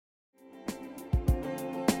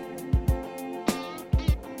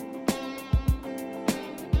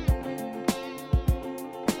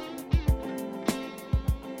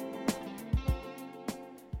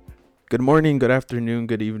Good morning, good afternoon,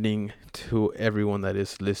 good evening to everyone that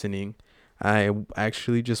is listening. I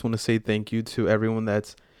actually just want to say thank you to everyone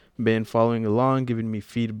that's been following along, giving me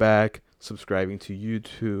feedback, subscribing to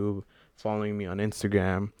YouTube, following me on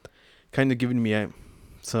Instagram, kind of giving me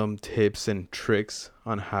some tips and tricks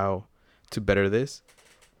on how to better this.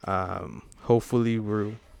 Hopefully,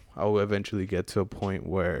 I'll eventually get to a point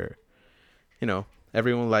where,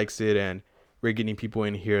 everyone likes it and we're getting people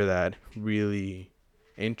in here that really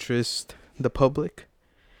interest the public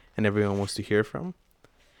and everyone wants to hear from.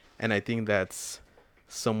 And I think that's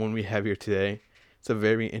someone we have here today. It's a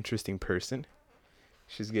very interesting person.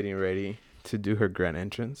 She's getting ready to do her grand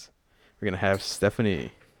entrance. We're going to have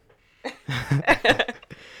Stephany. All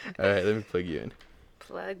right, let me plug you in.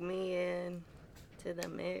 Plug me in to the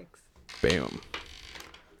mix. Bam.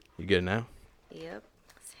 You good now? Yep.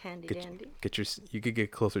 It's handy dandy. You could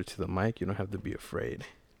get closer to the mic. You don't have to be afraid.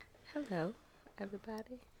 Hello,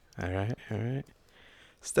 everybody. All right.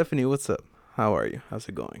 Stephany, what's up? How are you? How's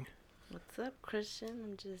it going? What's up, Christian?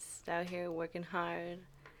 I'm just out here working hard,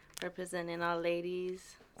 representing all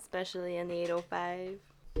ladies, especially in the 805.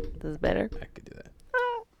 This is better? I could do that.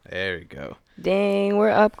 There we go. Dang, we're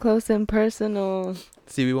up close and personal.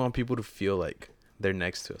 See, we want people to feel like they're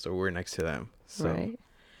next to us or we're next to them. So, right.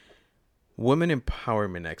 Women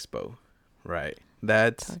Empowerment Expo, right?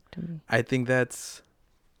 Talk to me. I think that's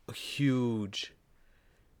a huge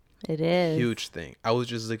thing. I was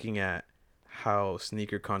just looking at how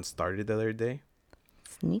SneakerCon started the other day.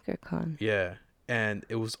 SneakerCon? Yeah. And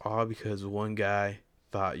it was all because one guy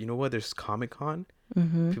thought, you know what, there's Comic-Con.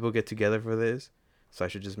 Mm-hmm. People get together for this. So I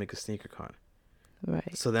should just make a SneakerCon.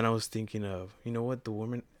 Right. So then I was thinking of, you know what, the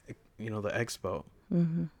expo.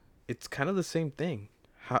 Mm-hmm. It's kind of the same thing.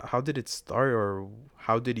 How did it start, or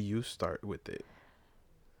how did you start with it?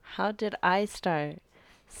 How did I start?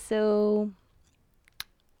 So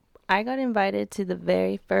I got invited to the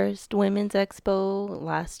very first Women's Expo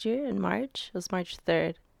last year in March. It was March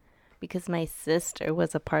 3rd because my sister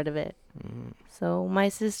was a part of it. Mm. So my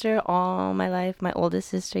sister, all my life, my oldest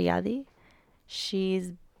sister, Yadi,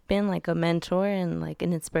 she's been like a mentor and like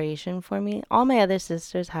an inspiration for me. All my other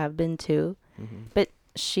sisters have been too. Mm-hmm. But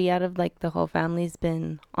she, out of like the whole family's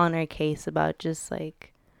been on our case about just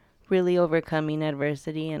like really overcoming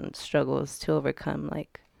adversity and struggles to overcome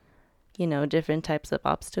like, different types of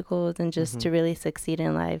obstacles and just to really succeed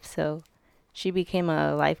in life. So she became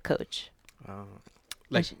a life coach.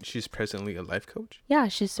 She's presently a life coach? Yeah,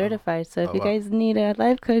 she's certified. So if you guys need a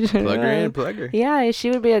life coach, plug her. Yeah,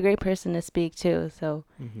 she would be a great person to speak to. So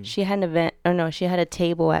she had she had a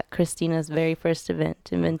table at Christina's very first event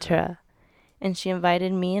in Ventura. And she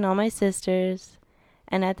invited me and all my sisters.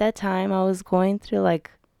 And at that time, I was going through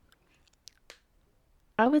like,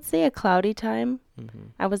 I would say a cloudy time. Mm-hmm.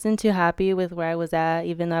 I wasn't too happy with where I was at,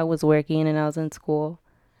 even though I was working and I was in school.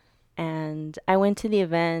 And I went to the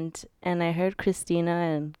event and I heard Christina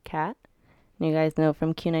and Kat, you guys know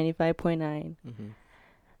from Q95.9. Mm-hmm.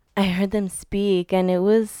 I heard them speak and it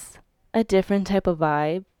was a different type of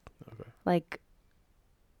vibe. Okay. Like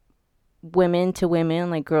women to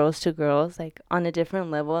women, like girls to girls, like on a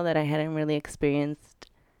different level that I hadn't really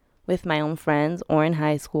experienced with my own friends or in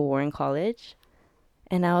high school or in college.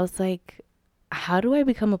 And I was like, how do I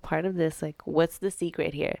become a part of this? Like, what's the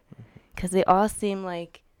secret here? Because they all seem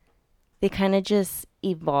like they kind of just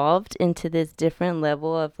evolved into this different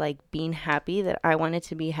level of like being happy that I wanted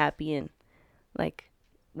to be happy and like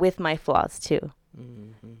with my flaws too.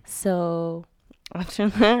 Mm-hmm. So after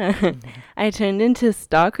that, I turned into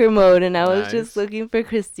stalker mode and I was just looking for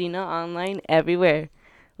Christina online everywhere.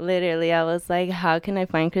 Literally, I was like, how can I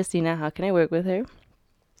find Christina? How can I work with her?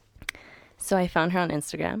 So I found her on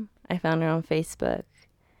Instagram. I found her on Facebook.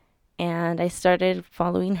 And I started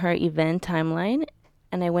following her event timeline.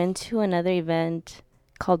 And I went to another event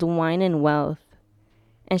called Wine and Wealth.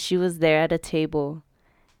 And she was there at a table.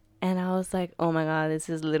 And I was like, oh my God, this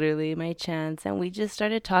is literally my chance. And we just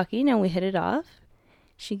started talking and we hit it off.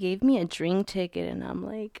 She gave me a drink ticket and I'm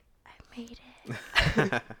like, I made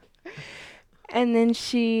it. And then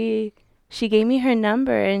she gave me her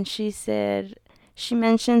number and she said, she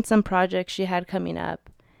mentioned some projects she had coming up.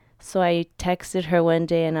 So I texted her one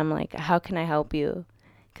day and I'm like, how can I help you?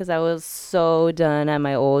 Because I was so done at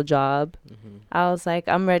my old job. Mm-hmm. I was like,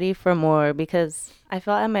 I'm ready for more because I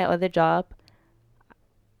felt at my other job,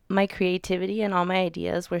 my creativity and all my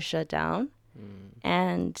ideas were shut down.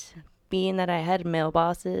 And being that I had male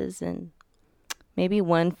bosses and maybe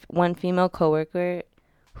one female coworker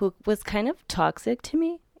who was kind of toxic to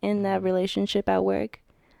me in that relationship at work,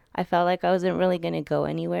 I felt like I wasn't really going to go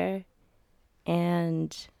anywhere.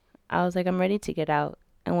 And I was like, I'm ready to get out.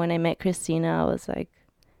 And when I met Christina, I was like,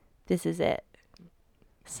 this is it.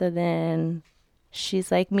 So then she's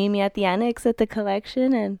like, meet me at the annex at the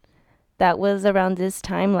collection. And that was around this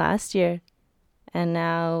time last year. And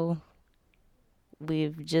now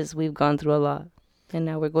we've gone through a lot. And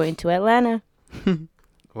now we're going to Atlanta.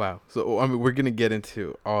 Wow. So I mean, we're gonna get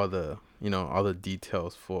into all the all the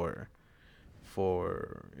details for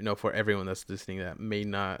for everyone that's listening that may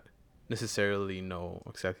not necessarily know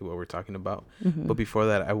exactly what we're talking about. Mm-hmm. But before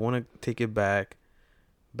that, I want to take it back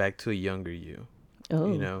to a younger you. Oh.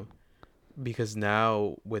 You know, because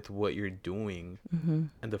now with what you're doing Mm-hmm.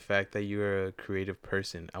 and the fact that you're a creative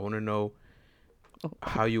person, I want to know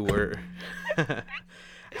how you were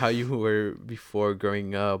how you were before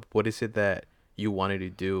growing up. What is it that you wanted to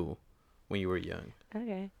do when you were young?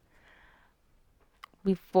 Okay.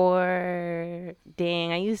 Before,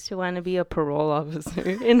 dang, I used to want to be a parole officer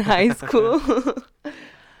in high school.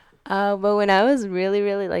 But when I was really,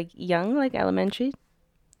 really like young, like elementary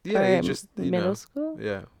Yeah, or you just middle school.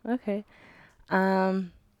 Yeah. Okay. I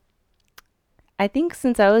think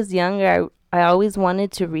since I was younger, I always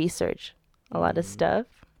wanted to research a lot of stuff.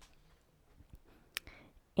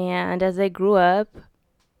 And as I grew up,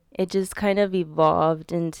 it just kind of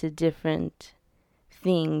evolved into different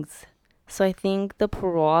things. So I think the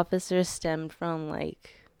parole officer stemmed from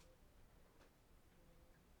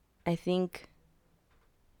I think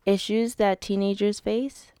issues that teenagers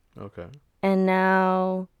face. Okay. And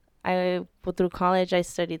now through college, I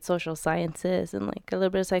studied social sciences and like a little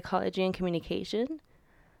bit of psychology and communication.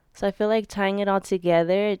 So I feel like tying it all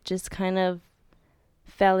together, it just kind of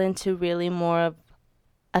fell into really more of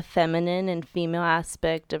a feminine and female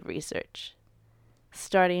aspect of research.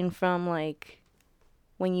 Starting from like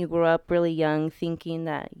when you grow up really young thinking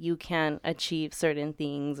that you can achieve certain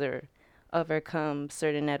things or overcome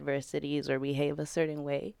certain adversities or behave a certain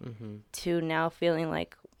way, to now feeling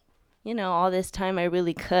like, all this time I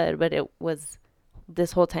really could, but it was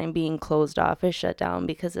this whole time being closed off or shut down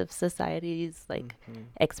because of society's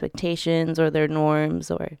expectations or their norms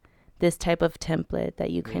or this type of template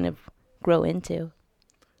that you kind of grow into.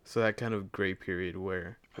 So that kind of gray period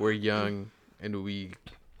where we're young and we,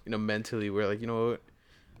 mentally we're like,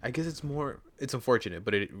 I guess it's unfortunate,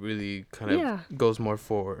 but it really kind of goes more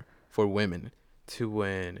for women to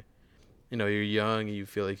when, you're young and you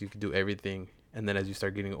feel like you can do everything. And then as you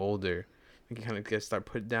start getting older, you can kind of start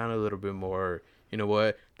put down a little bit more. You know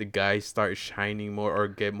what? The guys start shining more or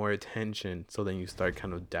get more attention. So then you start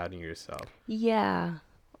kind of doubting yourself. Yeah.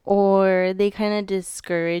 Or they kind of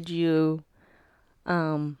discourage you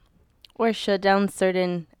or shut down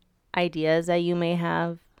certain ideas that you may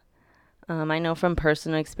have. I know from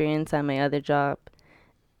personal experience at my other job,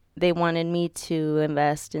 they wanted me to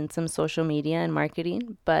invest in some social media and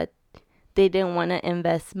marketing, but they didn't want to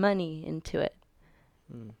invest money into it.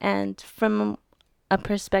 And from a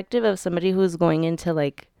perspective of somebody who's going into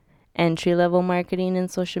like entry level marketing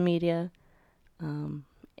and social media, in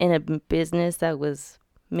a business that was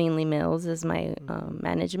mainly males as my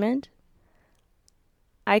management,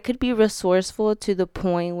 I could be resourceful to the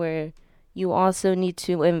point where you also need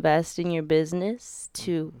to invest in your business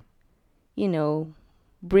to,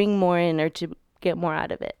 bring more in or to get more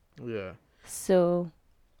out of it. Yeah. So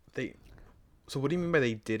what do you mean by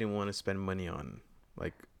they didn't want to spend money on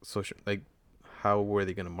like social, like how were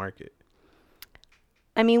they going to market?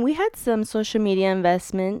 I mean, we had some social media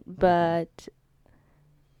investment, but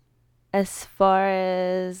as far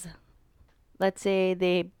as, let's say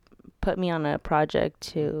they put me on a project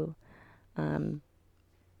to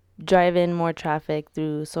drive in more traffic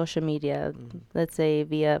through social media, let's say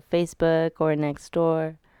via Facebook or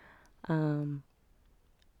Nextdoor.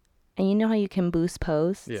 And you know how you can boost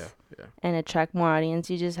posts and attract more audience?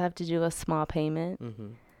 You just have to do a small payment.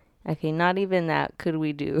 Okay, not even that could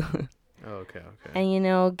we do. Oh, okay.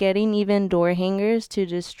 And, getting even door hangers to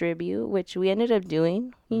distribute, which we ended up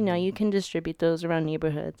doing. You can distribute those around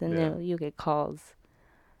neighborhoods and then you get calls.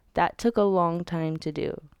 That took a long time to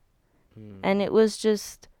do. And it was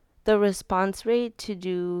just the response rate to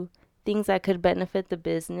do things that could benefit the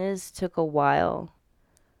business took a while.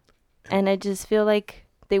 And I just feel like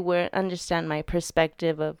they wouldn't understand my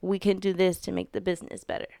perspective of we can do this to make the business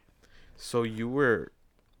better. So you were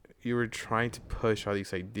trying to push all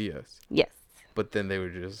these ideas. Yes. But then they were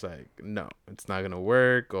just like, no, it's not going to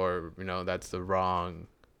work, or, that's the wrong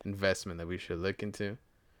investment that we should look into.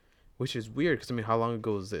 Which is weird because, how long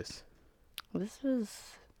ago was this? This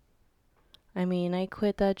was, I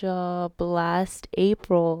quit that job last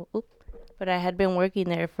April. But I had been working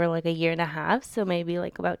there for like a year and a half, so maybe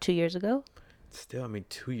like about 2 years ago. Still,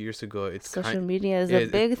 2 years ago, it's social media is a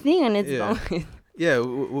big thing, and it's going. Yeah,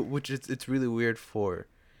 which it's really weird for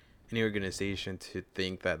any organization to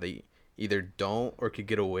think that they either don't or could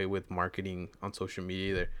get away with marketing on social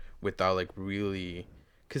media either without like really,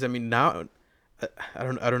 because I mean now I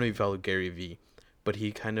don't know if you follow Gary Vee, but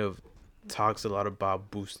he kind of talks a lot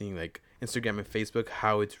about boosting like Instagram and Facebook,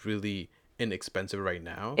 how it's really inexpensive right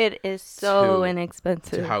now It is so to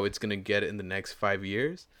inexpensive. how it's gonna get in the next 5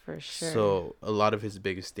 years. For sure. So a lot of his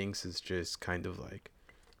biggest things is just kind of like,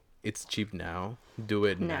 it's cheap now, do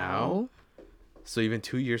it now. Now. So even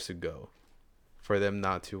 2 years ago, for them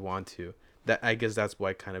not to want to, that I guess that's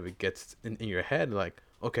why kind of it gets in your head like,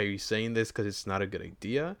 okay, are you saying this because it's not a good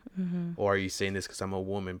idea, or are you saying this because I'm a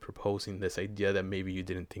woman proposing this idea that maybe you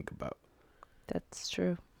didn't think about? That's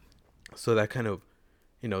true. So that kind of,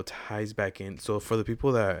 ties back in. So for the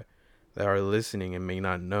people that are listening and may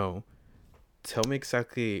not know, tell me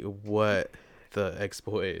exactly what the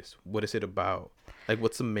expo is. What is it about? Like,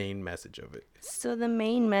 what's the main message of it? So the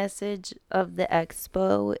main message of the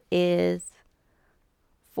expo is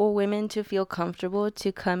for women to feel comfortable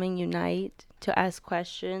to come and unite, to ask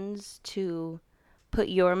questions, to put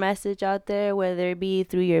your message out there, whether it be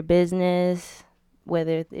through your business,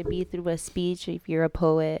 whether it be through a speech, if you're a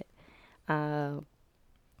poet, uh,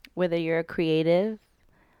 whether you're a creative,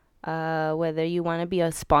 whether you want to be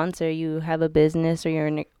a sponsor, you have a business, or you're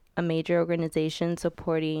in a major organization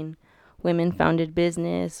supporting women founded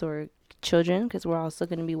business or children, because we're also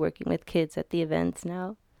going to be working with kids at the events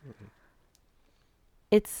now.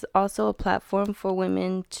 It's also a platform for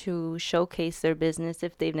women to showcase their business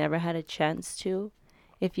if they've never had a chance to.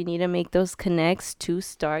 If you need to make those connects to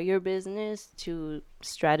start your business, to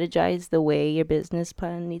strategize the way your business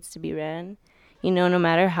plan needs to be ran, no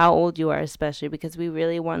matter how old you are, especially because we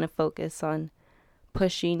really want to focus on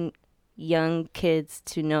pushing young kids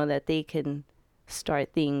to know that they can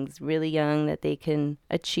start things really young, that they can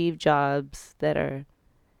achieve jobs that are,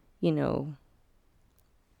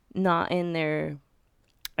 not in their,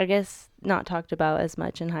 I guess, not talked about as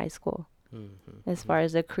much in high school, as far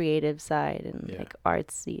as the creative side and like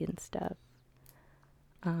artsy and stuff.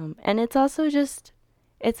 And it's also just,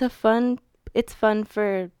 it's fun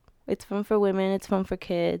for women, it's fun for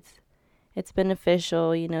kids, it's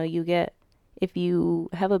beneficial. You get, if you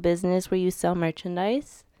have a business where you sell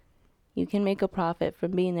merchandise, you can make a profit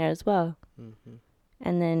from being there as well.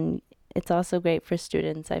 And then it's also great for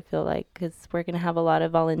students, I feel like, because we're going to have a lot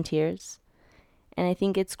of volunteers. And I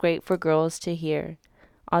think it's great for girls to hear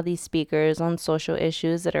all these speakers on social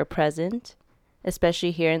issues that are present,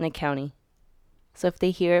 especially here in the county. So if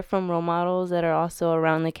they hear it from role models that are also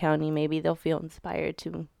around the county, maybe they'll feel inspired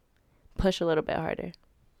to push a little bit harder.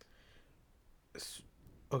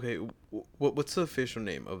 Okay, what's the official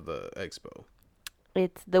name of the expo?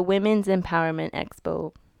 It's the Women's Empowerment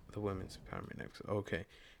Expo. The Women's Empowerment Expo. Okay.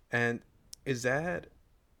 And is that,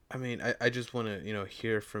 I mean, I just want to,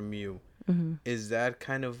 hear from you. Is that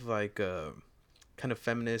kind of like a kind of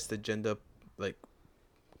feminist agenda, like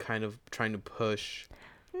kind of trying to push,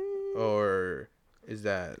 or is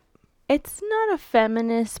that? It's not a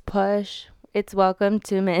feminist push. It's welcome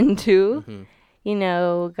to men too.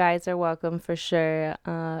 Guys are welcome for sure.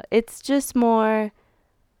 It's just more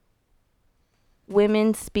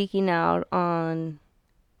women speaking out on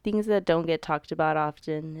things that don't get talked about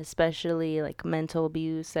often, especially like mental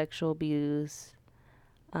abuse, sexual abuse.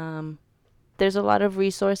 There's a lot of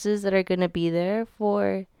resources that are going to be there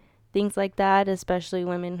for things like that, especially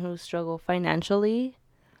women who struggle financially,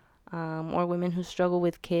 or women who struggle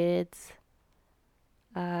with kids.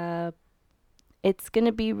 It's going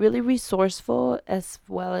to be really resourceful as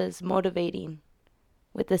well as motivating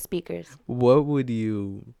with the speakers. What would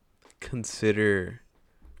you consider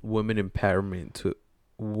women empowerment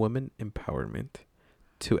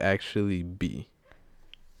to actually be?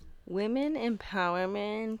 Women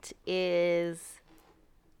empowerment it's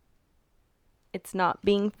not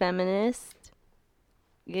being feminist.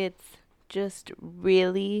 It's just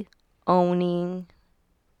really owning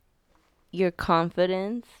your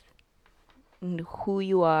confidence and who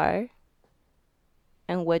you are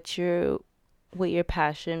and what your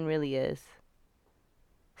passion really is.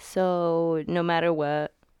 So no matter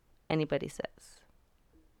what anybody says.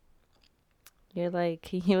 You're like,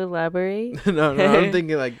 can you elaborate? No, I'm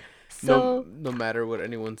thinking like, so no matter what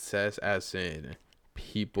anyone says, as in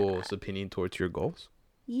people's opinion towards your goals.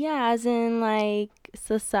 Yeah, as in like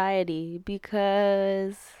society,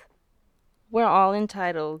 because we're all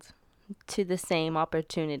entitled to the same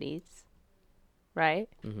opportunities, right?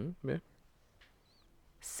 Yeah.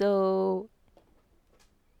 So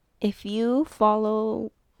if you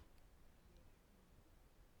follow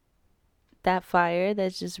that fire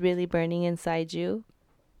that's just really burning inside you,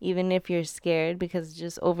 even if you're scared, because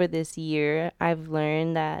just over this year, I've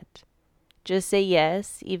learned that Just say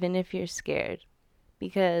yes, even if you're scared.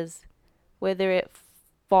 Because whether it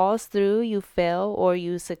falls through, you fail, or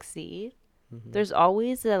you succeed, there's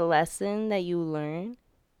always a lesson that you learn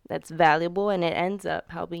that's valuable, and it ends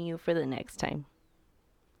up helping you for the next time.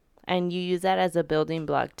 And you use that as a building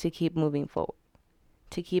block to keep moving forward,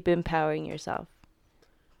 to keep empowering yourself,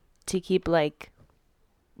 to keep like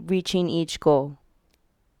reaching each goal.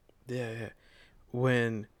 Yeah.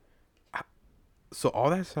 When so all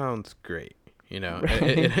that sounds great, Right.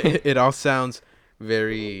 it all sounds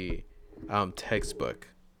very textbook.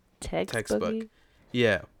 Textbook.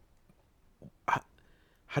 Yeah.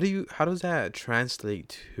 How does that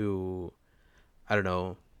translate to, I don't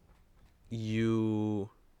know, you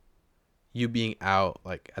being out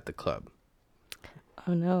like at the club?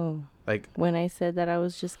 Oh no. Like, When I said that, I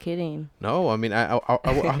was just kidding. no, I mean, I want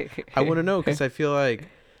to know, because I feel like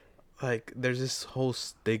there's this whole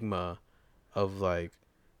stigma of like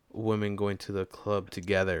women going to the club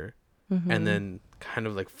together and then kind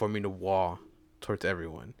of like forming a wall towards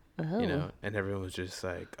everyone, Oh. and everyone was just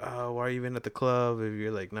like, oh, why are you even at the club if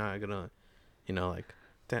you're like not gonna, like,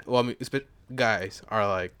 well, I mean, guys are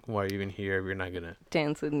like, why are you even here if you're not gonna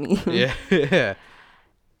Dance with me. yeah. Yeah.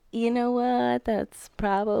 You know what? That's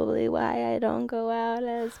probably why I don't go out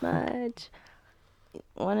as much.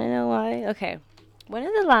 Want to know why? Okay. One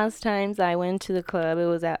of the last times I went to the club, it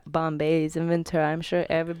was at Bombay's in Ventura. I'm sure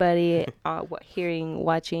everybody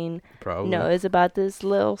watching Probably. knows about this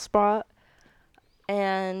little spot.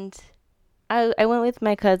 And I went with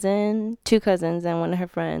my cousin, two cousins, and one of her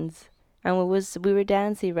friends. And we were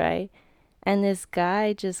dancing, right? And this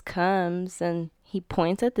guy just comes and he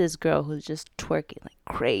points at this girl who's just twerking like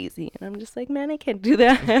crazy. And I'm just like, man, I can't do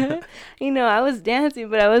that. I was dancing,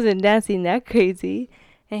 but I wasn't dancing that crazy.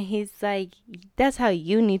 And he's like, that's how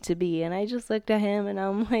you need to be. And I just looked at him and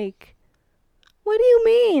I'm like, what do you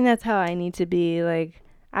mean that's how I need to be? Like,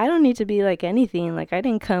 I don't need to be like anything. Like, I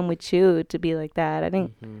didn't come with you to be like that. I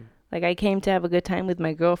didn't, like, I came to have a good time with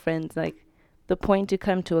my girlfriends. Like, the point to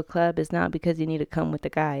come to a club is not because you need to come with the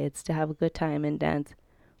guy. It's to have a good time and dance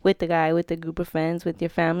with the guy, with a group of friends, with your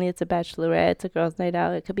family. It's a bachelorette. It's a girls' night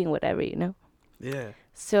out. It could be whatever, Yeah.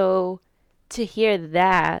 So to hear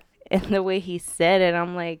that and the way he said it,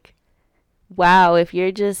 I'm like, wow, if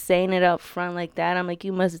you're just saying it up front like that, I'm like,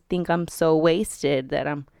 you must think I'm so wasted that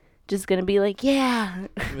I'm just going to be like, yeah,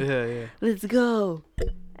 Yeah. let's go.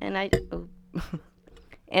 And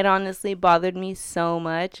it honestly bothered me so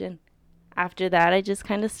much. And after that, I just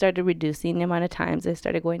kind of started reducing the amount of times I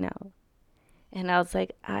started going out. And I was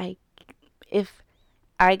like, if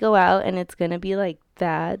I go out and it's going to be like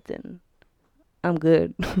that, then I'm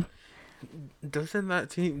good. Doesn't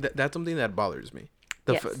that seem that's something that bothers me?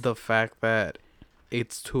 Yes. The fact that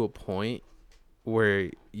it's to a point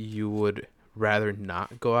where you would rather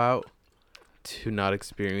not go out to not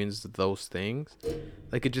experience those things.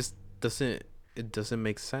 Like, it doesn't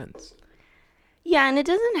make sense. Yeah, and it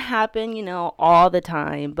doesn't happen, all the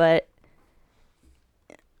time, but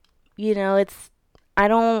I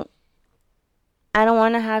don't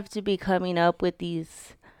want to have to be coming up with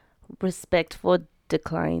these respectful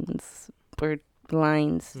declines or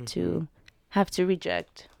lines to have to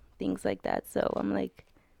reject things like that. So I'm like,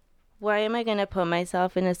 why am I going to put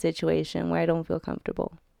myself in a situation where I don't feel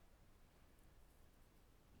comfortable?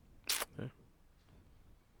 Yeah.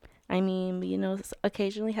 I mean,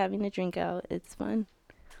 occasionally having a drink out, it's fun.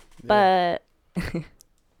 Yeah. But,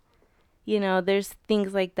 there's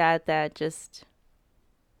things like that just,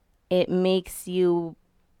 it makes you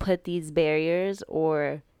put these barriers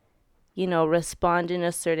or, respond in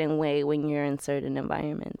a certain way when you're in certain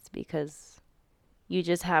environments, because you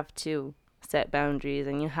just have to set boundaries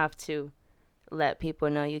and you have to let people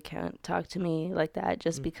know you can't talk to me like that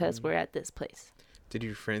just because we're at this place. Did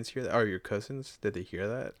your friends hear that? Or your cousins? Did they hear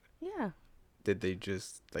that? Yeah. Did they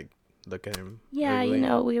just like look at him? Yeah,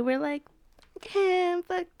 ugly? we were like, can't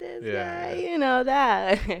fuck this guy,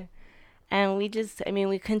 that. And we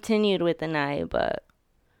continued with the night, but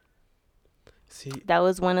that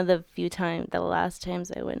was one of the last times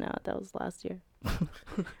I went out. That was last year.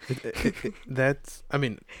 That's, I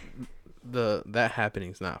mean, that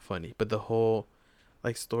happening's not funny, but the whole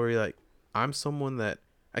like story, like, I'm someone that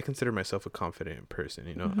I consider myself a confident person,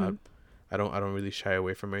 I don't really shy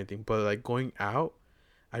away from anything, but like going out,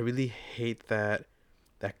 I really hate that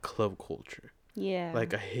club culture. Yeah.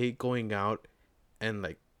 Like, I hate going out and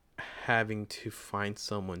like having to find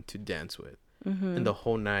someone to dance with, and the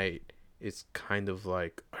whole night it's kind of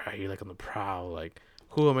like, all right, you're like on the prowl, like,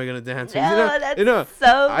 who am I gonna dance with? That's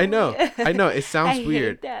so I know. It sounds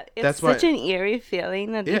weird. Hate that. It's that's such an eerie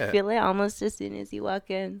feeling that you feel it almost as soon as you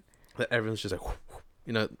walk in. That everyone's just like,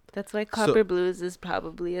 You know, That's why so Copper Blues is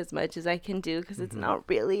probably as much as I can do, because it's not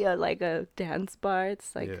really like a dance bar.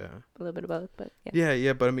 It's like yeah, a little bit of both, but yeah.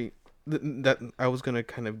 yeah. But I mean, that I was gonna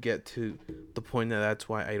kind of get to the point that that's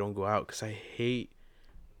why I don't go out, because I hate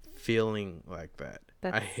feeling like that.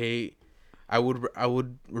 I That's hate. I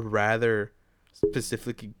would rather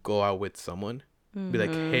specifically go out with someone, be like,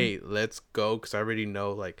 hey, let's go, because I already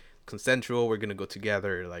know, like, consensual, we're gonna go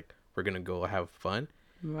together, like, we're gonna go have fun,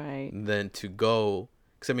 right. than to go.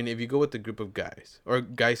 Because I mean, if you go with a group of guys or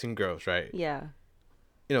guys and girls, right? Yeah.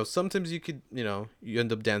 You know, sometimes you could, you know, you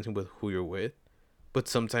end up dancing with who you're with, but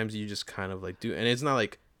sometimes you just kind of like do, and it's not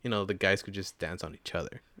like, you know, the guys could just dance on each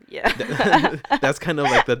other. Yeah. That's kind of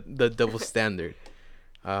like the double standard.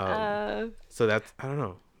 uh, So that's, I don't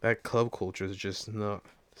know, that club culture is just not,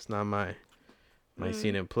 it's not my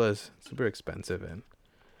scene, and plus super expensive, and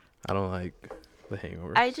I don't like the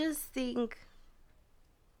hangovers. I just think,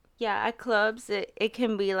 yeah, at clubs, it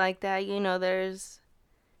can be like that. You know,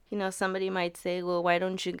 somebody might say, well, why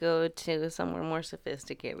don't you go to somewhere more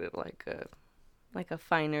sophisticated, like a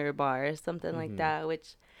finer bar or something like that,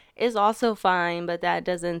 which is also fine, but that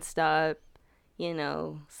doesn't stop,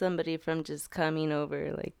 somebody from just coming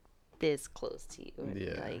over like this close to you. And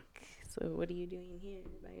Yeah. like, so what are you doing here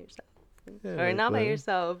by yourself? Yeah, Or like, not by what?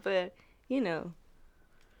 yourself, but,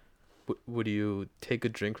 Would you take a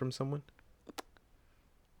drink from someone?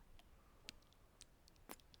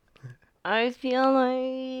 I feel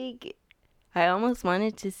like I almost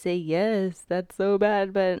wanted to say yes. That's so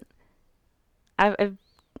bad, but I've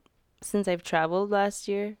since I've traveled last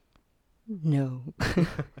year, no.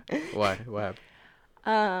 Why? What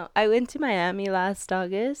happened? I went to Miami last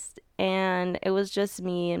August, and it was just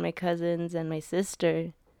me and my cousins and my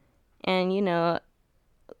sister. And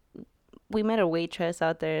we met a waitress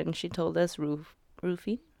out there, and she told us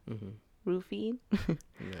roofing, roofing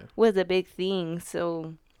Yeah. was a big thing.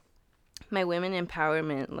 So my women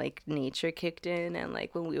empowerment, like, nature kicked in, and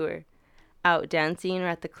like when we were out dancing or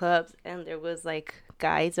at the clubs and there was like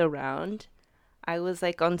guys around, I was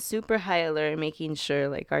like on super high alert, making sure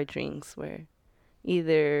like our drinks were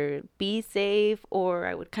either be safe, or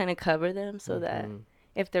I would kind of cover them so that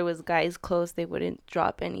if there was guys close, they wouldn't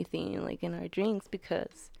drop anything like in our drinks,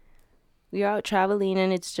 because we are out traveling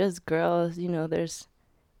and it's just girls, there's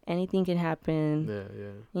anything can happen.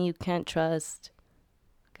 Yeah. And you can't trust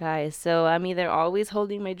guys. So I'm either always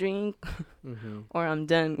holding my drink or I'm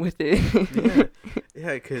done with it.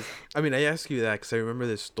 Yeah. Because I mean, I ask you that because I remember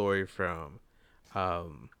this story from, that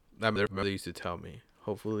my mother used to tell me.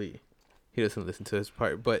 Hopefully, he doesn't listen to this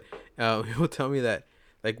part, but he will tell me that,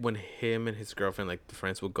 like, when him and his girlfriend, like the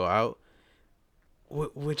friends, would go out,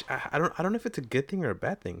 which I don't know if it's a good thing or a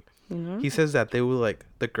bad thing. He says that they will, like,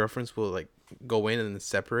 the girlfriends will like go in and then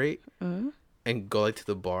separate and go like to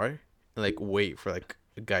the bar and like wait for like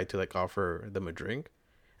a guy to like offer them a drink,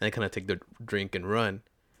 and they kind of take the drink and run,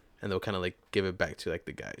 and they'll kind of like give it back to like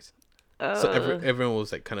the guys. So everyone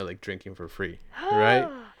was like kind of like drinking for free, right?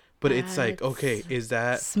 But it's like, okay, is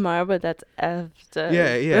that smart? But that's effed up.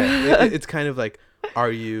 Yeah. It's kind of like,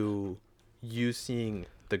 are you using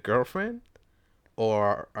the girlfriend,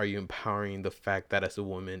 or are you empowering the fact that as a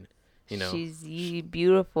woman, she's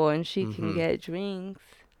beautiful and she can get drinks?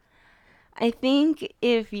 I think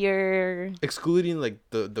if you're excluding like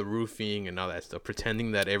the roofing and all that stuff,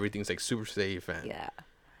 pretending that everything's like super safe and yeah.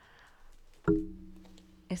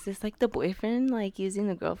 Is this like the boyfriend like using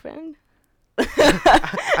the girlfriend?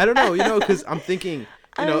 I don't know, because I'm thinking,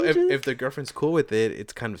 if the girlfriend's cool with it,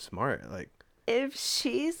 it's kind of smart. Like, if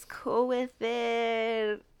she's cool with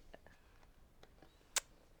it,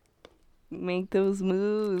 make those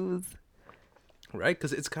moves. Right?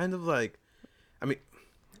 Because it's kind of like, I mean,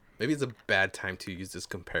 maybe it's a bad time to use this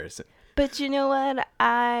comparison. But you know what?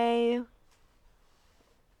 I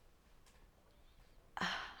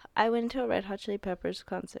went to a Red Hot Chili Peppers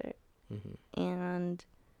concert, and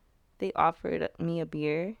they offered me a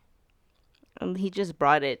beer. And he just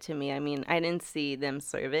brought it to me. I mean, I didn't see them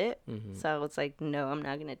serve it. So I was like, no, I'm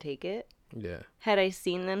not going to take it. Yeah. Had I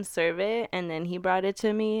seen them serve it and then he brought it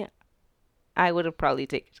to me, I would have probably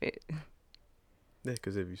taken it. Yeah,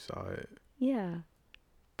 because if you saw it. Yeah.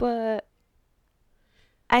 But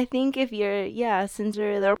I think if you're, since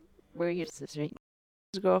you're there, we're your sister,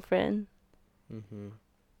 girlfriend.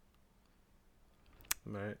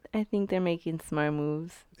 Right. I think they're making smart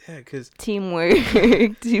moves. Yeah, because teamwork.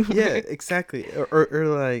 Yeah, exactly. Or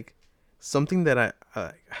like something that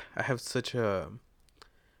I have such a,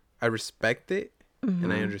 I respect it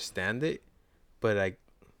and I understand it, but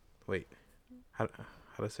how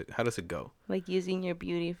does it go? Like using your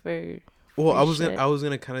beauty for Well, I was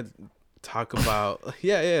gonna kind of talk about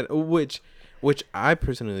yeah, which Which I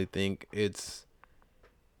personally think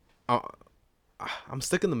uh, I'm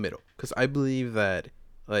stuck in the middle because I believe that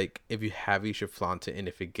like if you have, you should flaunt it, and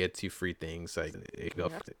if it gets you free things, like it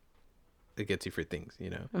gets you free things, you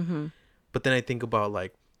know. Mm-hmm. But then I think about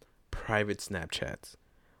like private Snapchats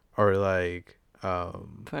or like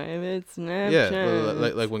Private yeah,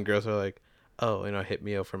 Snapchat. like when girls are like, oh, hit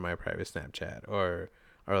me up for my private Snapchat or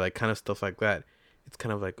like kind of stuff like that. It's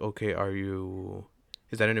kind of like, okay,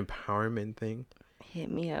 is that an empowerment thing? Hit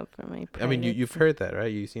me up for my I mean, private. you've heard that,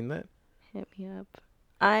 right? You've seen that? Hit me up.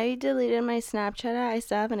 I deleted my Snapchat. I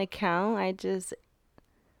still have an account.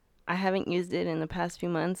 I haven't used it in the past few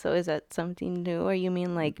months. So is that something new, or you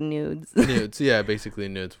mean like nudes? Nudes, yeah, basically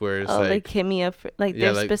nudes. Where it's Oh, like like, hit me up for like yeah,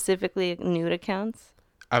 there's like specifically nude accounts.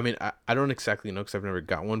 I mean, I don't exactly know because I've never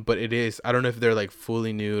got one, but it is. I don't know if they're like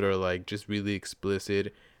fully nude or like just really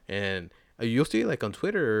explicit. And you'll see it, like on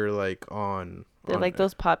Twitter or like They're like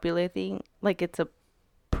those popular thing. Like it's a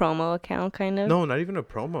promo account, kind of. no, not even a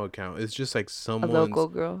promo account. It's just like A someone's, local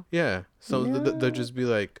girl. yeah. So they'll No. just be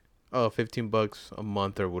like, oh, $15 a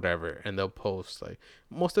month or whatever, and they'll post like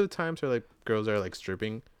most of the times are like girls are like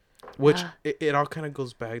stripping, which Ah, it all kind of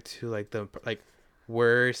goes back to like the like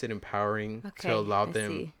where is it empowering to okay, I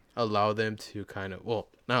see. allow them to kind of, well,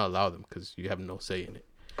 not allow them because you have no say in it,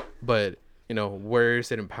 but where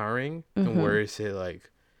is it empowering and Mm-hmm. where is it like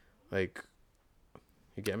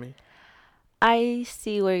you get me? I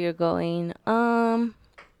see where you're going.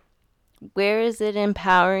 Where is it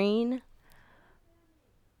empowering?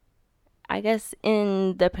 I guess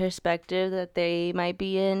in the perspective that they might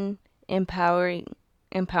be in,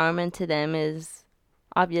 empowerment to them is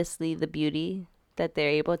obviously the beauty that they're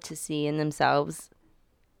able to see in themselves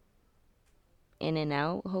in and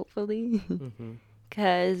out, hopefully. Mm-hmm.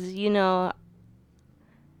 Because,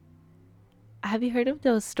 have you heard of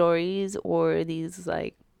those stories or these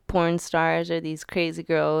like porn stars or these crazy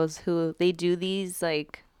girls who they do these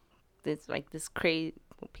this crazy,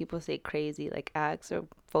 people say crazy like acts or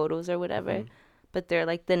photos or whatever, Mm-hmm. but they're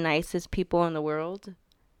like the nicest people in the world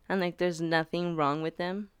and like there's nothing wrong with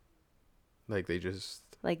them. Like they just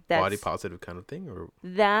Like body that's positive kind of thing, or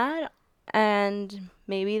that, and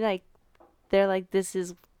maybe like they're like this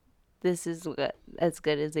is as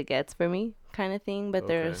good as it gets for me kind of thing, but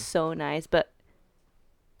they're okay. so nice, but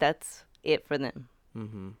that's it for them.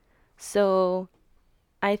 Mm-hmm. So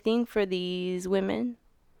I think for these women,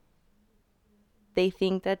 they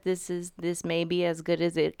think that this may be as good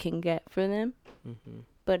as it can get for them, Mm-hmm.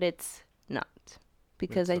 but it's not,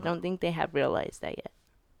 because It's I not. don't think they have realized that yet.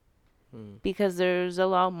 Mm. Because there's a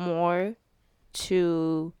lot more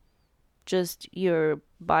to just your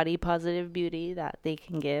body positive beauty that they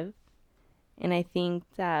can give. And I think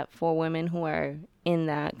that for women who are in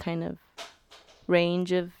that kind of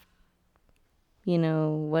range of,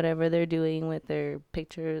 whatever they're doing with their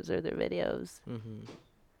pictures or their videos, Mm-hmm.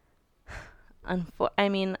 I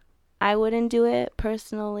mean, I wouldn't do it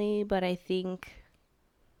personally, but I think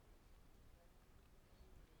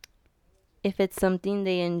if it's something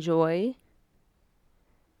they enjoy,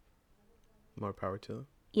 More power to them.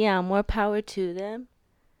 yeah, more power to them.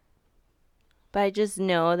 But I just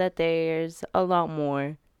know that there's a lot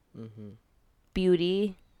more Mm-hmm.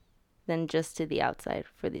 beauty than just to the outside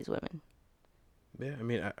for these women. Yeah, I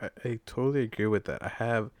mean, I totally agree with that. I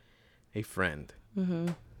have a friend. Mm-hmm.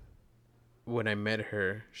 When I met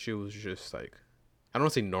her, she was just like, I don't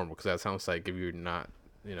want to say normal because that sounds like if you're not,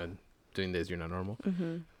 you know, doing this, you're not normal.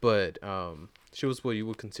 Mm-hmm. But she was what you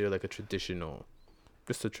would consider like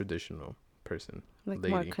just a traditional person, Like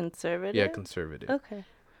more lady. conservative? Yeah, conservative. Okay.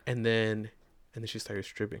 And then she started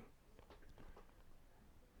stripping.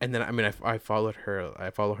 And then I mean, I followed her. I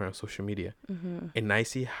follow her on social media, Mm-hmm. and I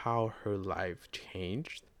see how her life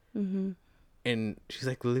changed. Mm-hmm. And she's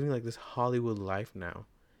like living like this Hollywood life now,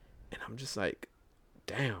 and I'm just like,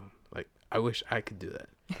 damn, like I wish I could do that.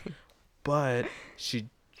 But she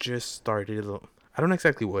just started. I don't know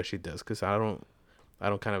exactly what she does because I don't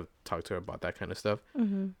kind of talk to her about that kind of stuff.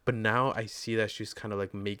 Mm-hmm. But now I see that she's kind of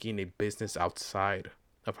like making a business outside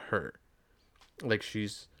of her. Like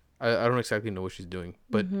I don't exactly know what she's doing,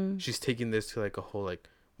 but Mm-hmm. she's taking this to like a whole like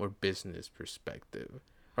more business perspective.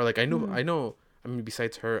 Or like I know Mm-hmm. I know I mean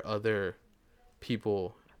besides her, other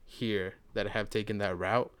people here that have taken that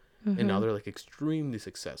route, and now Mm-hmm. they're like extremely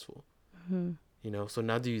successful. Mm-hmm. So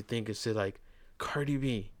now do you think it's like Cardi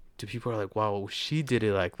B? Do people are like, wow, she did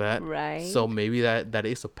it like that? Right. So maybe that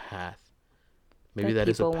is a path. Maybe That that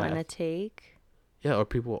is a people want to path. take. Yeah, or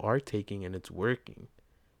people are taking and it's working.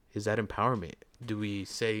 Is that empowerment? Do we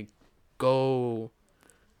say, go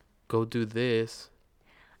do this?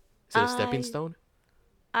 Is it a stepping I stone?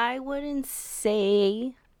 I wouldn't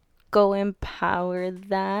say go empower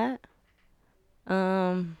that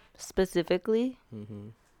specifically. Mm-hmm.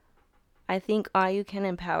 I think all you can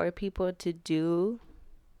empower people to do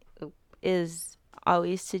is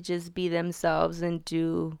always to just be themselves and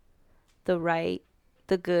do the right,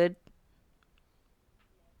 the good.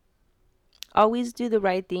 Always do the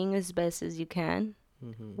right thing as best as you can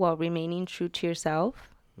Mm-hmm. while remaining true to yourself.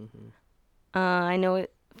 Mm-hmm. I know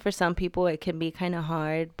for some people it can be kind of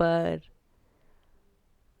hard, but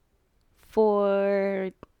for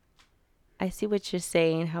I see what you're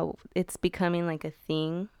saying, how it's becoming like a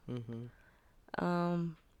thing. Mm-hmm.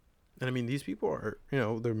 Um, And I mean, these people are,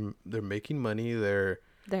 they're making money. they're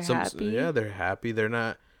Yeah, happy. they're happy. They're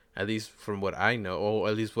not, at least from what I know, or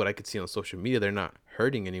at least what I could see on social media, they're not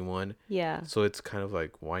hurting anyone. Yeah. So it's kind of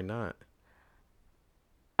like, why not?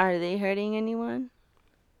 Are they hurting anyone?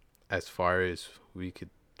 As far as we could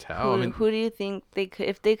tell, I mean, Who do you think they could,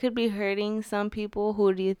 if they could be hurting some people,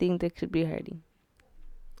 who do you think they could be hurting?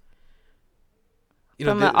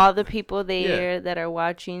 From all the people yeah, there that are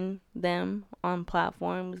watching them on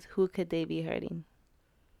platforms, who could they be hurting?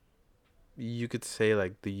 you could say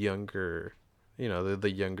like the younger, the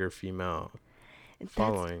younger female That's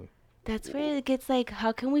following. that's where it gets like,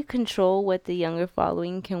 how can we control what the younger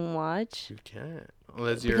following can watch? You can't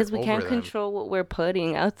unless you're Because we over can't them. control what we're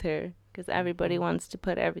putting out there. Because everybody Hmm. wants to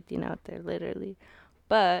put everything out there, literally.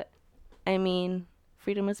 But I mean,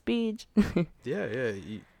 freedom of speech. Yeah, yeah.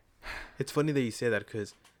 It's funny that you say that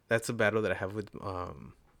because that's a battle that I have with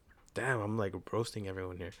Damn, I'm like roasting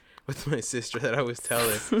everyone here with my sister that I was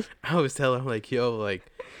telling. I was telling her, like, yo, like,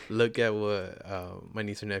 look at what my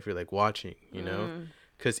niece and nephew are like watching, Mm.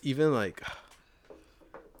 because even like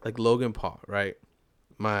Logan Paul, right?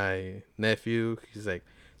 My nephew, he's like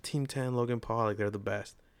Team 10, Logan Paul, like they're the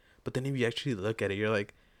best. But then if you actually look at it, you're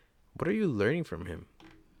like, what are you learning from him?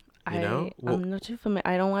 Well, I'm not too familiar.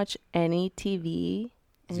 I don't watch any TV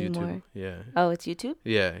it's YouTube. anymore. Yeah, Oh, it's YouTube?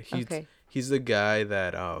 yeah. Okay. He's the guy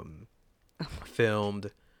that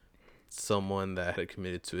filmed someone that had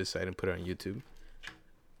committed suicide and put it on YouTube.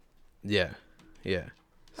 Yeah, yeah.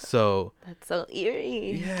 So That's so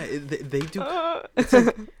eerie. yeah, they do. It's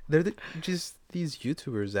like just these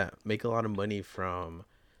YouTubers that make a lot of money from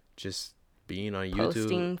just being on YouTube,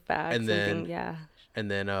 Posting facts and and then things, yeah.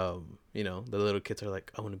 the little kids are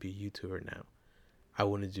like, I want to be a YouTuber now. I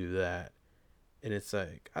want to do that, and it's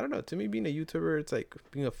like, I don't know. To me, being a YouTuber, it's like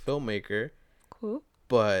being a filmmaker, Cool.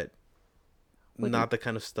 but What not the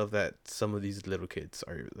kind of stuff that some of these little kids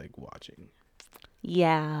are like watching.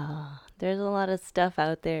 Yeah, there's a lot of stuff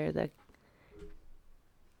out there that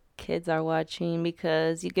kids are watching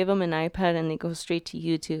because you give them an iPad and they go straight to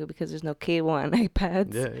YouTube because there's no cable on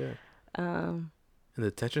iPads. Yeah, yeah. Um, And the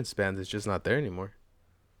attention spans is just not there anymore.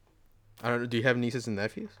 I don't know. Do you have nieces and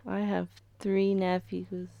nephews? I have 3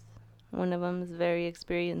 nephews. One of them is very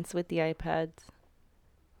experienced with the iPads.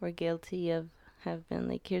 We're guilty of have been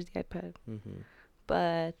like, here's the iPad. Mm-hmm.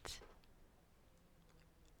 But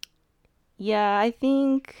yeah, I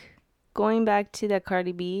think going back to that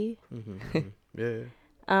Cardi B, Mm-hmm. Mm-hmm.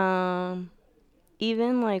 Yeah,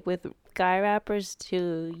 even like with guy rappers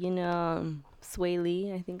too, Sway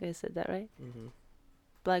Lee, I think I said that right. yeah. Mm-hmm.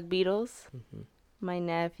 Black Beatles, Mm-hmm. my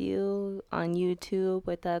nephew on YouTube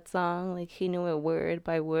with that song, like he knew it word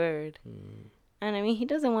by word. Mm-hmm. And I mean, he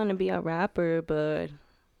doesn't want to be a rapper, but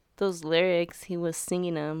those lyrics, he was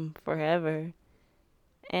singing them forever.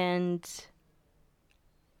 And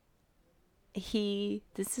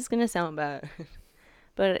this is going to sound bad,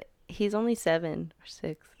 but he's only 7 or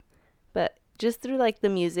 6. But just through like the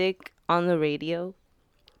music on the radio,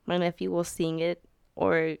 my nephew will sing it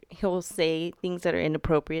or he'll say things that are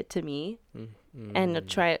inappropriate to me and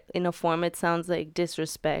try in a form it sounds like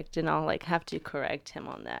disrespect, and I'll like have to correct him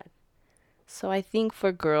on that. So I think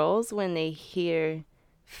for girls, when they hear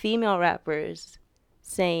female rappers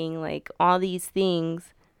saying like all these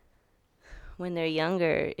things when they're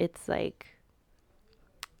younger, it's like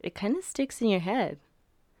it kind of sticks in your head.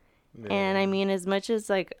 Yeah. And I mean, as much as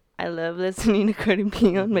like I love listening to Cardi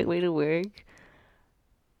B on my way to work,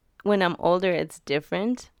 when I'm older it's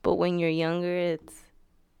different, but when you're younger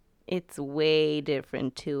it's way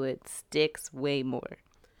different too. It sticks way more.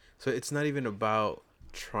 So it's not even about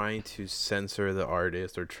trying to censor the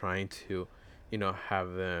artist or trying to,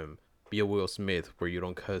 have them be a Will Smith where you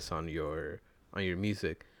don't cuss on your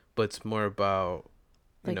music, but it's more about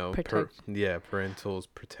Like protect. parentals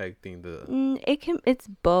protecting the. It's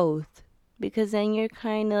both, because then you're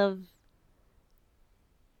kind of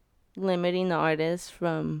limiting the artist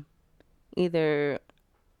from either,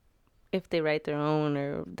 if they write their own,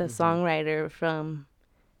 or the songwriter from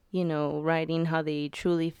writing how they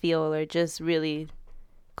truly feel, or just really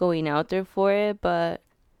going out there for it, but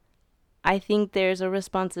I think there's a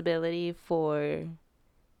responsibility for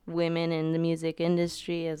women in the music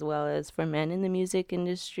industry as well as for men in the music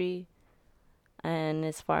industry, and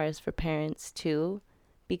as far as for parents too,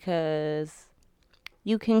 because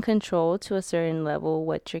you can control to a certain level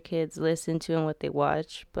what your kids listen to and what they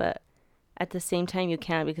watch, but at the same time you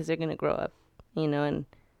can't, because they're going to grow up, and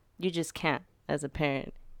you just can't as a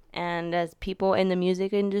parent. And as people in the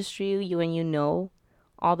music industry, when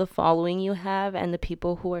all the following you have and the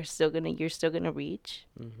people who are you're still going to reach,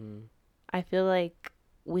 I feel like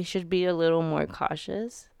we should be a little more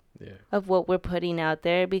cautious of what we're putting out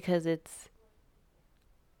there, because it's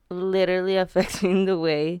literally affecting the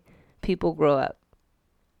way people grow up.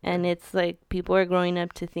 And it's like people are growing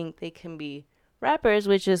up to think they can be rappers,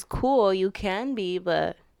 which is cool. You can be,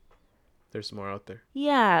 but there's more out there.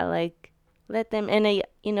 Yeah, like let them. And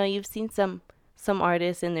you've seen some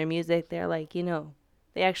artists in their music. They're like,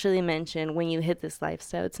 they actually mention, when you hit this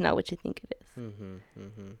lifestyle, it's not what you think it is.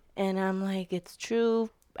 And I'm like, it's true.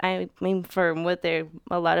 I mean, for what a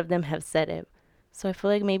lot of them have said it. So I feel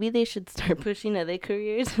like maybe they should start pushing other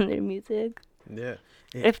careers in their music. Yeah.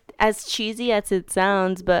 If as cheesy as it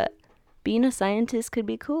sounds, but being a scientist could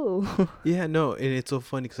be cool. Yeah, no, and it's so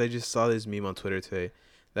funny because I just saw this meme on Twitter today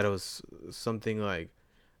that it was something like,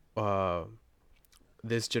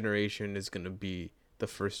 this generation is gonna be the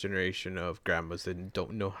first generation of grandmas that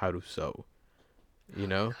don't know how to sew,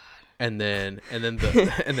 and then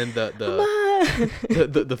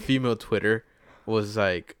the female Twitter was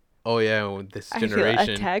like, oh yeah, this generation. I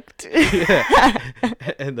feel attacked. Yeah.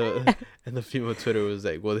 and the female Twitter was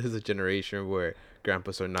like, well, this is a generation where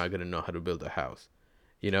grandpas are not gonna know how to build a house,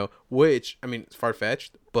 which, I mean, it's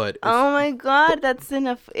far-fetched, but oh my god, that's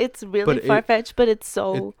enough. It's really far-fetched, but it's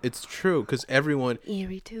so it's true, because everyone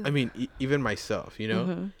eerie too. I mean, even myself,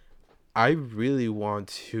 I really want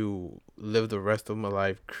to live the rest of my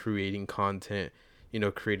life creating content,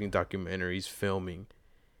 creating documentaries, filming.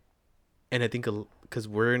 And I think because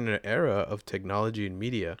we're in an era of technology and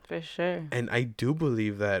media. For sure. And I do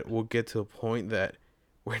believe that we'll get to a point that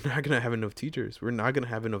we're not going to have enough teachers. We're not going to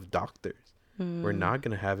have enough doctors. We're not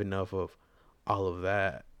going to have enough of all of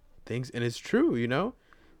that things. And it's true,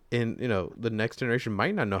 And, the next generation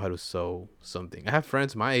might not know how to sew something. I have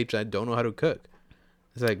friends my age that don't know how to cook.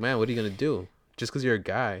 It's like, man, what are you going to do? Just because you're a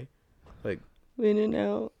guy. Like, in and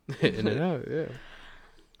out. In and out, yeah.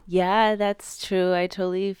 Yeah, that's true. I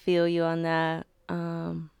totally feel you on that.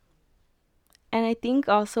 And I think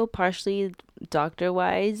also partially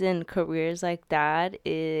doctor-wise and careers like that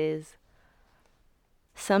is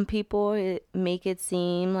some people make it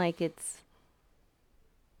seem like it's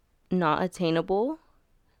not attainable,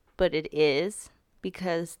 but it is,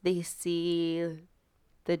 because they see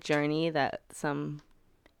the journey that some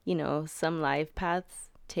life paths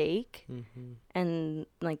take, and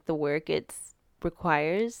like the work it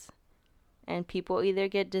requires, and people either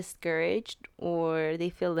get discouraged or they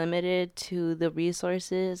feel limited to the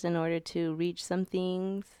resources in order to reach some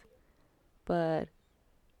things. But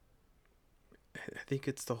I think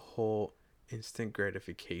it's the whole instant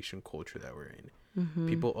gratification culture that we're in.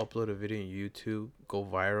 People upload a video on YouTube, go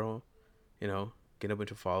viral, get a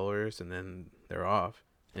bunch of followers, and then they're off.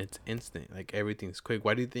 And it's instant. Like, everything's quick.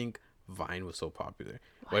 Why do you think Vine was so popular?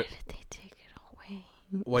 Why did they take it away?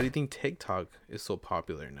 Why do you think TikTok is so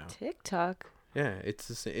popular now? TikTok? Yeah,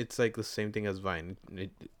 it's like the same thing as Vine.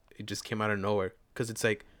 It just came out of nowhere, because it's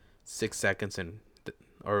like 6 seconds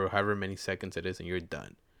or however many seconds it is, and you're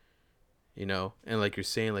done. And like you're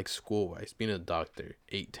saying, like school-wise, being a doctor,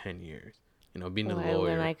 8-10 years. Being a lawyer.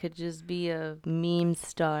 When I could just be a meme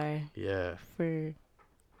star. Yeah.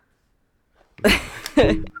 I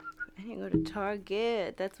didn't go to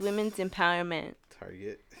Target. That's women's empowerment.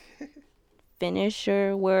 Target. Finish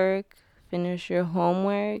your work. Finish your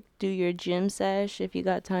homework. Do your gym sesh if you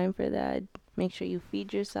got time for that. Make sure you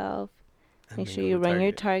feed yourself. Make sure you run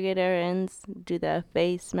your Target errands. Do that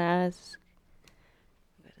face mask.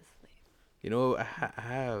 Go to sleep. I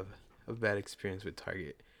have a bad experience with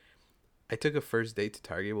Target. I took a first date to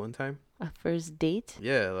Target one time. A first date?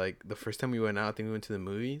 Yeah, like the first time we went out, I think we went to the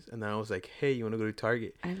movies, and then I was like, "Hey, you want to go to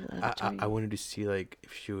Target?" I love Target. I wanted to see like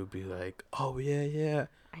if she would be like, "Oh yeah,"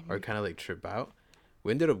 or kind of like trip out.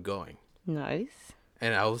 We ended up going. Nice.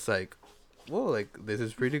 And I was like, "Whoa, like this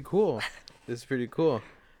is pretty cool. This is pretty cool."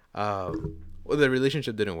 Well, the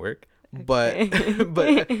relationship didn't work, but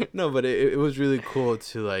it was really cool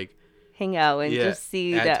to like hang out and just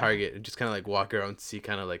see at that Target and just kind of like walk around and see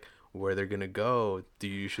kind of like where they're gonna go. Do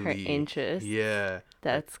you usually her interest? Yeah,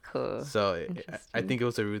 that's cool. So I think it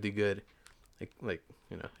was a really good, like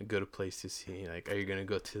a good place to see. Like, are you gonna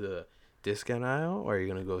go to discount aisle, or are you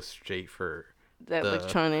gonna go straight for The the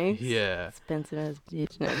electronics. yeah? Expensive as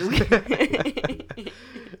bitch. No, just kidding.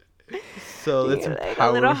 So let's You're like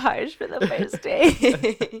a little empower. harsh for the first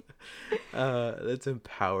day. Let's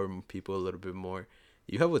empower people a little bit more.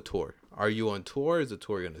 You have a tour. Are you on tour? Is the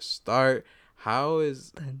tour gonna start? How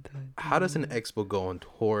does an expo go on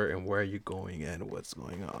tour, and where are you going, and what's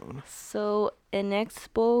going on? So an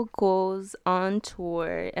expo goes on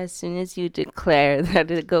tour as soon as you declare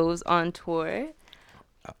that it goes on tour.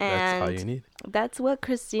 That's all And you need. that's what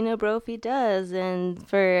Christina Brophy does. And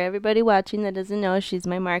for everybody watching that doesn't know, she's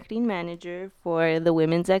my marketing manager for the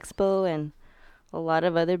Women's Expo and a lot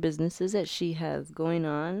of other businesses that she has going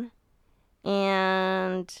on.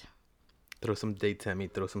 And Throw some dates at me.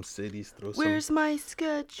 Throw some cities. where's my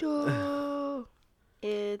schedule?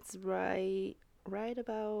 It's right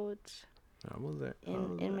about Almost there.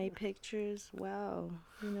 in my pictures. Wow.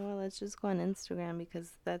 You know what? Let's just go on Instagram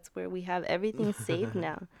because that's where we have everything saved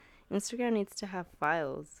now. Instagram needs to have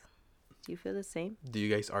files. Do you feel the same? Do you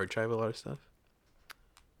guys archive a lot of stuff?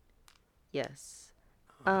 Yes.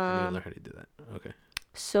 I need to learn how to do that. Okay.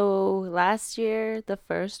 So last year, the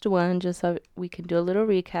first one, just so we can do a little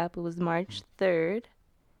recap, it was March 3rd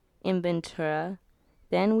in Ventura.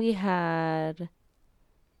 Then we had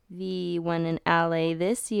the one in LA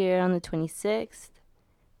this year on the 26th.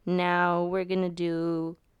 Now we're going to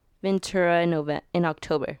do Ventura in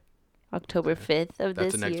October. October 5th of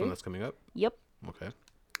That's this the next year. one that's coming up? Yep. Okay.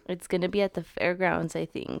 It's going to be at the fairgrounds, I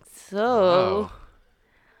think. So Wow.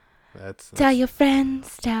 That's tell your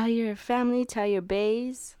friends, tell your family, tell your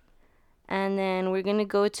bays. And then we're going to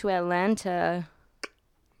go to Atlanta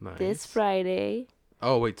nice. this Friday.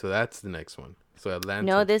 Oh, wait. So that's the next one. So Atlanta.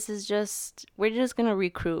 No, we're just going to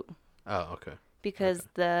recruit. Oh, okay. Because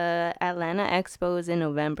the Atlanta Expo is in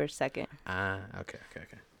November 2nd. Okay.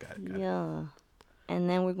 Got it. Yeah. And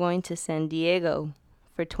then we're going to San Diego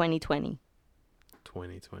for 2020.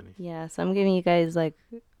 2020. Yeah, so I'm giving you guys like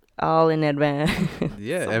all in advance.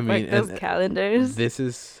 Yeah, So I mean, those calendars. This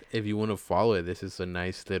is, if you want to follow it, this is a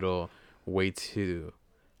nice little way to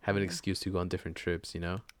have an excuse to go on different trips, you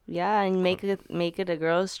know? Yeah, and make it a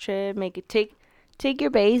girls trip. Take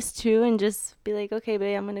your base too, and just be like, okay,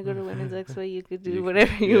 babe, I'm gonna go to Women's Expo. You could do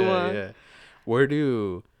whatever you want. Yeah.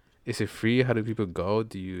 Is it free? How do people go?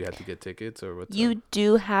 Do you have to get tickets or what's You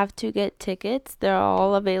do have to get tickets. They're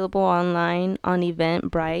all available online on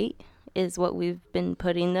Eventbrite is what we've been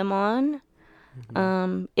putting them on.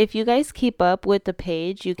 Mm-hmm. If you guys keep up with the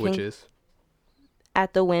page, you can. Which is?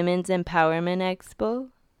 At the Women's Empowerment Expo.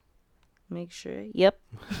 Make sure. Yep.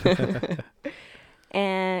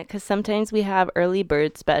 And because sometimes we have early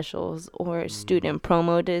bird specials or student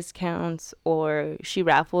promo discounts, or she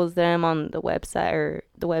raffles them on the website or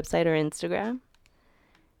Instagram.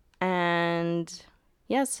 And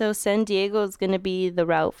yeah, so San Diego is going to be the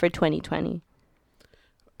route for 2020.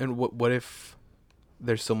 And what if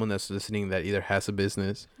there's someone that's listening that either has a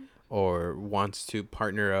business or wants to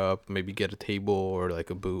partner up, maybe get a table or like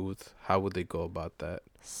a booth? How would they go about that?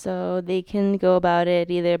 So they can go about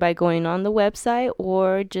it either by going on the website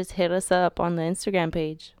or just hit us up on the Instagram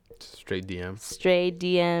page. Straight DM. Straight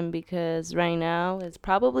DM, because right now is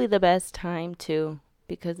probably the best time too,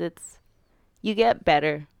 because you get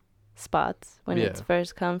better spots when it's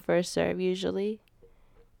first come, first serve usually.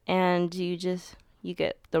 And you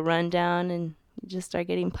get the rundown and you just start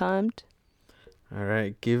getting pumped. All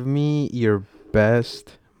right. Give me your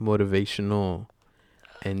best motivational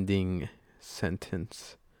ending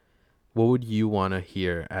sentence. What would you want to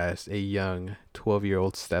hear as a young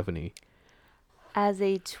 12-year-old Stephany? As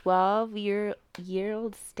a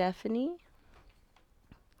 12-year-old Stephany?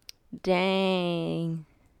 Dang.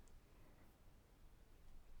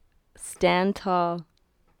 Stand tall.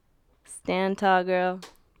 Stand tall, girl.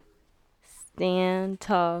 Stand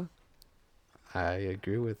tall. I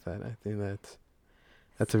agree with that. I think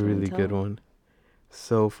that's a really good one.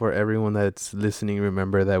 So for everyone that's listening,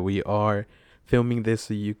 remember that we are filming this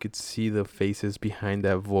so you could see the faces behind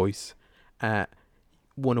that voice at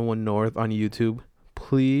 101 North on YouTube.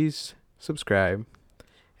 Please subscribe.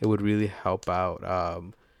 It would really help out.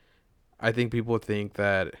 I think people think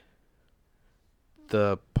that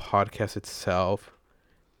the podcast itself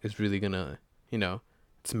is really gonna,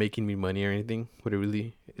 it's making me money or anything, but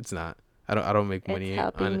it's not. I don't make money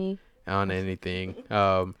on anything.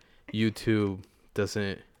 YouTube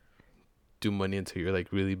doesn't do money until you're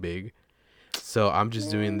like really big. So I'm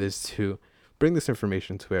just doing this to bring this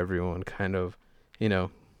information to everyone, kind of,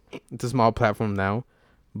 it's a small platform now,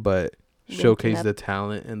 but showcase the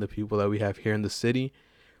talent and the people that we have here in the city.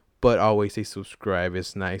 But always a subscribe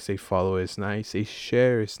is nice, a follow is nice, a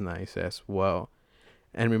share is nice as well.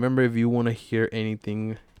 And remember, if you want to hear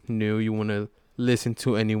anything new, you want to listen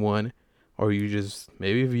to anyone, or you just,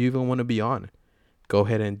 maybe if you even want to be on, go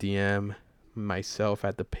ahead and DM myself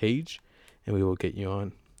at the page and we will get you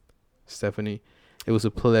on. Stephany, it was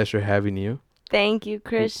a pleasure having you. Thank you,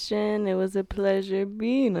 Christian. It was a pleasure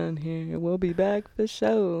being on here. We'll be back for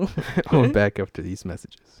show. I'll be back after these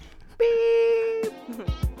messages.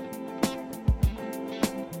 Beep.